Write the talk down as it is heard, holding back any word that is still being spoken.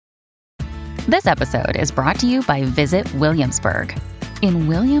This episode is brought to you by Visit Williamsburg. In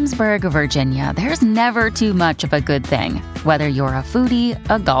Williamsburg, Virginia, there's never too much of a good thing. Whether you're a foodie,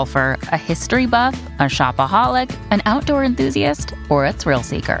 a golfer, a history buff, a shopaholic, an outdoor enthusiast, or a thrill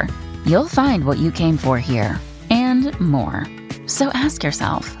seeker, you'll find what you came for here and more. So ask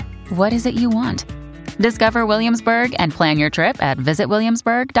yourself, what is it you want? Discover Williamsburg and plan your trip at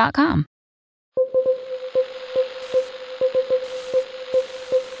visitwilliamsburg.com.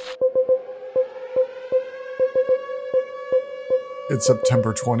 It's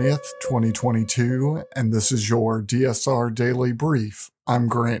September 20th, 2022, and this is your DSR Daily Brief. I'm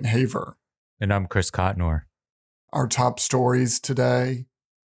Grant Haver. And I'm Chris Cotnor. Our top stories today: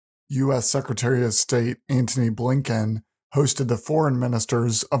 U.S. Secretary of State Antony Blinken hosted the foreign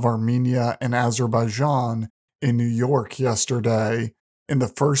ministers of Armenia and Azerbaijan in New York yesterday in the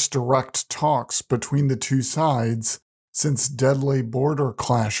first direct talks between the two sides since deadly border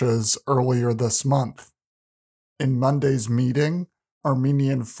clashes earlier this month. In Monday's meeting,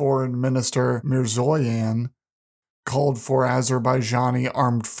 Armenian Foreign Minister Mirzoyan called for Azerbaijani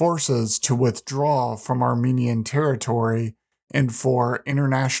armed forces to withdraw from Armenian territory and for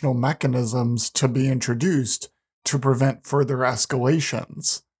international mechanisms to be introduced to prevent further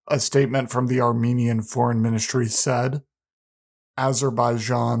escalations, a statement from the Armenian Foreign Ministry said.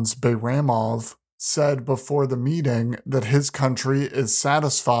 Azerbaijan's Bayramov said before the meeting that his country is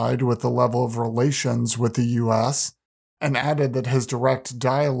satisfied with the level of relations with the U.S., and added that his direct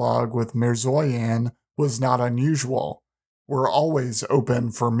dialogue with Mirzoyan was not unusual. We're always open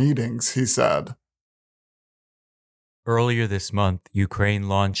for meetings, he said. Earlier this month, Ukraine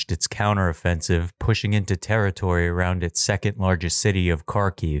launched its counteroffensive, pushing into territory around its second-largest city of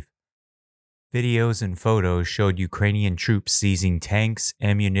Kharkiv. Videos and photos showed Ukrainian troops seizing tanks,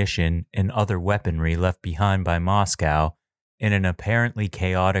 ammunition, and other weaponry left behind by Moscow in an apparently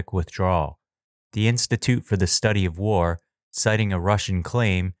chaotic withdrawal. The Institute for the Study of War, citing a Russian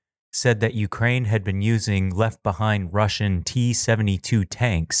claim, said that Ukraine had been using left-behind Russian T-72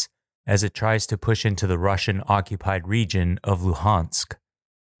 tanks as it tries to push into the Russian-occupied region of Luhansk.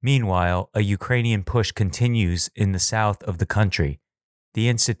 Meanwhile, a Ukrainian push continues in the south of the country. The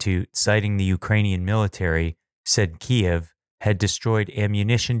Institute, citing the Ukrainian military, said Kiev had destroyed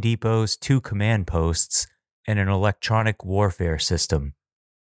ammunition depots, 2 command posts, and an electronic warfare system.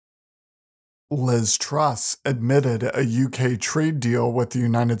 Liz Truss admitted a UK trade deal with the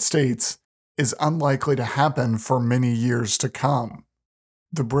United States is unlikely to happen for many years to come.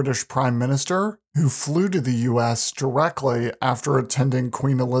 The British Prime Minister, who flew to the US directly after attending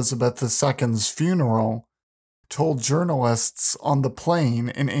Queen Elizabeth II's funeral, told journalists on the plane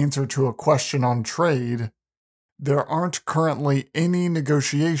in answer to a question on trade, "There aren't currently any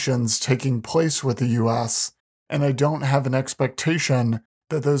negotiations taking place with the US, and I don't have an expectation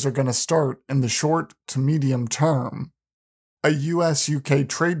that those are going to start in the short to medium term." A US-UK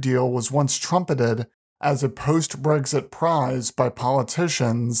trade deal was once trumpeted as a post-Brexit prize by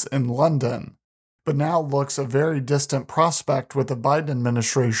politicians in London, but now looks a very distant prospect with the Biden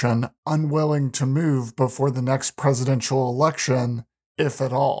administration unwilling to move before the next presidential election, if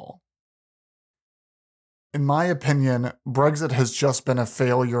at all. In my opinion, Brexit has just been a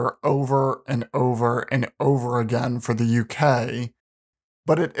failure over and over and over again for the UK,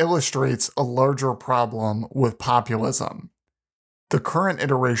 but it illustrates a larger problem with populism. The current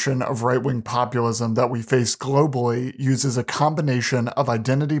iteration of right-wing populism that we face globally uses a combination of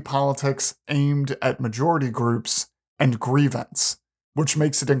identity politics aimed at majority groups and grievance, which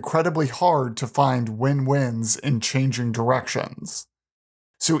makes it incredibly hard to find win-wins in changing directions.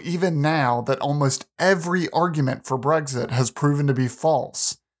 So even now that almost every argument for Brexit has proven to be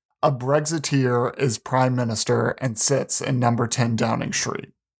false, a Brexiteer is Prime Minister and sits in number 10 Downing Street.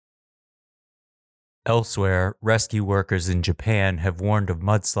 Elsewhere, rescue workers in Japan have warned of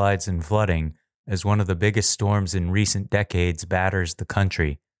mudslides and flooding as one of the biggest storms in recent decades batters the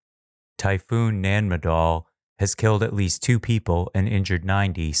country. Typhoon Nanmadol has killed at least 2 people and injured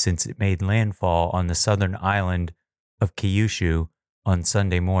 90 since it made landfall on the southern island of Kyushu on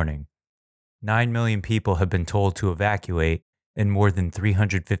Sunday morning. 9 million people have been told to evacuate, and more than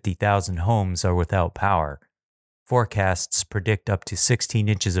 350,000 homes are without power. Forecasts predict up to 16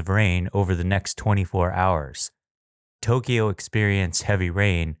 inches of rain over the next 24 hours. Tokyo experienced heavy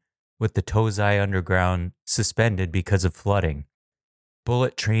rain, with the Tozai Underground suspended because of flooding.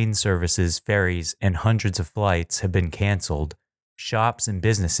 Bullet train services, ferries, and hundreds of flights have been canceled. Shops and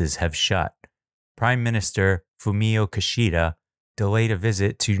businesses have shut. Prime Minister Fumio Kishida delayed a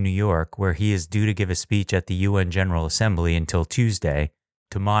visit to New York, where he is due to give a speech at the UN General Assembly until Tuesday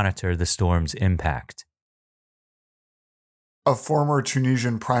to monitor the storm's impact. A former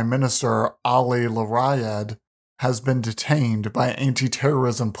Tunisian Prime Minister, Ali Laryed, has been detained by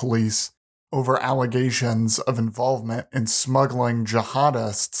anti-terrorism police over allegations of involvement in smuggling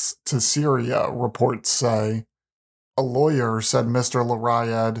jihadists to Syria, reports say. A lawyer said Mr.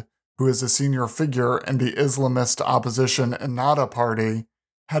 Laryed, who is a senior figure in the Islamist opposition Ennahda party,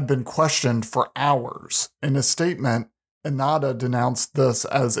 had been questioned for hours. In a statement, Ennahda denounced this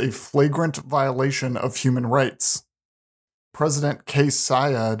as a flagrant violation of human rights. President Kais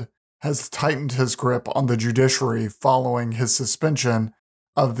Saied has tightened his grip on the judiciary following his suspension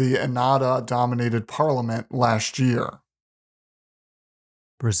of the Ennahda-dominated parliament last year.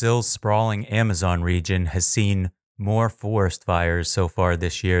 Brazil's sprawling Amazon region has seen more forest fires so far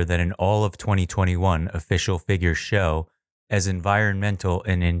this year than in all of 2021, official figures show, as environmental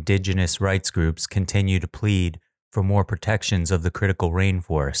and indigenous rights groups continue to plead for more protections of the critical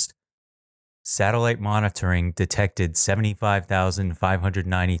rainforest. Satellite monitoring detected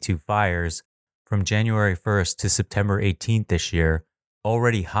 75,592 fires from January 1st to September 18th this year,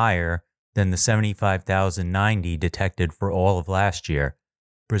 already higher than the 75,090 detected for all of last year,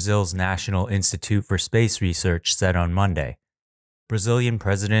 Brazil's National Institute for Space Research said on Monday. Brazilian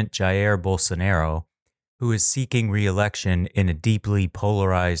President Jair Bolsonaro, who is seeking re-election in a deeply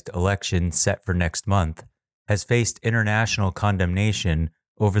polarized election set for next month, has faced international condemnation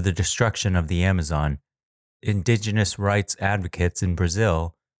over the destruction of the Amazon. Indigenous rights advocates in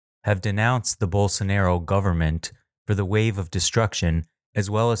Brazil have denounced the Bolsonaro government for the wave of destruction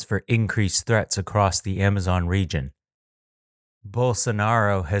as well as for increased threats across the Amazon region.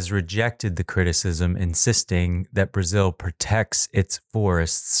 Bolsonaro has rejected the criticism, insisting that Brazil protects its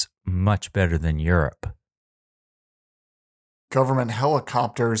forests much better than Europe. Government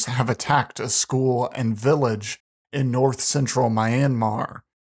helicopters have attacked a school and village in north-central Myanmar,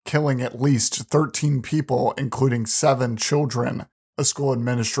 killing at least 13 people, including 7 children, a school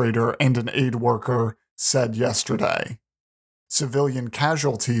administrator and an aid worker said yesterday. Civilian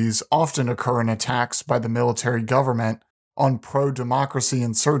casualties often occur in attacks by the military government on pro-democracy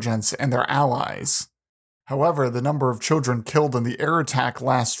insurgents and their allies. However, the number of children killed in the air attack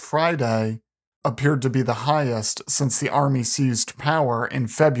last Friday appeared to be the highest since the army seized power in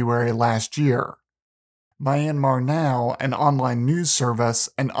February last year. Myanmar Now, an online news service,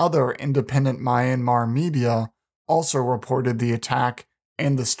 and other independent Myanmar media also reported the attack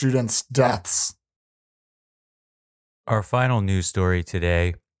and the students' deaths. Our final news story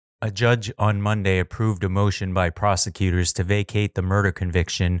today. A judge on Monday approved a motion by prosecutors to vacate the murder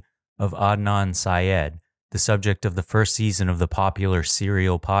conviction of Adnan Syed, the subject of the first season of the popular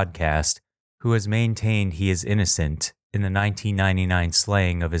Serial podcast, who has maintained he is innocent in the 1999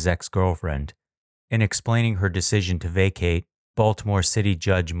 slaying of his ex-girlfriend. In explaining her decision to vacate, Baltimore City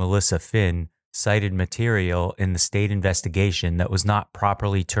Judge Melissa Finn cited material in the state investigation that was not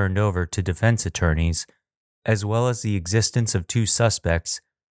properly turned over to defense attorneys, as well as the existence of 2 suspects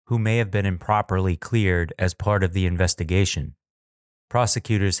who may have been improperly cleared as part of the investigation.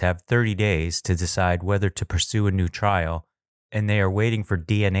 Prosecutors have 30 days to decide whether to pursue a new trial, and they are waiting for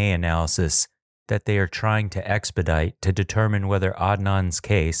DNA analysis that they are trying to expedite to determine whether Adnan's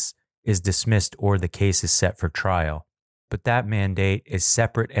case is dismissed or the case is set for trial. But that mandate is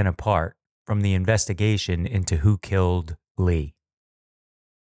separate and apart from the investigation into who killed Lee.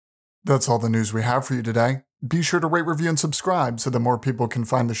 That's all the news we have for you today. Be sure to rate, review, and subscribe so that more people can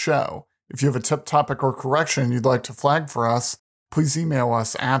find the show. If you have a tip, topic, or correction you'd like to flag for us, please email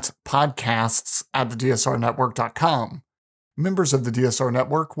us at podcasts@thedsrnetwork.com. Members of the DSR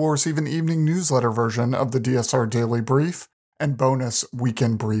Network will receive an evening newsletter version of the DSR Daily Brief and bonus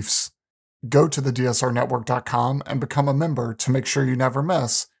weekend briefs. Go to thedsrnetwork.com and become a member to make sure you never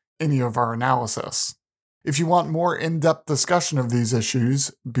miss any of our analysis. If you want more in-depth discussion of these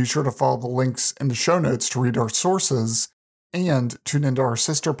issues, be sure to follow the links in the show notes to read our sources and tune into our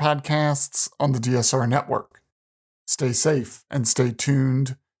sister podcasts on the DSR Network. Stay safe and stay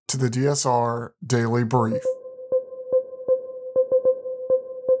tuned to the DSR Daily Brief.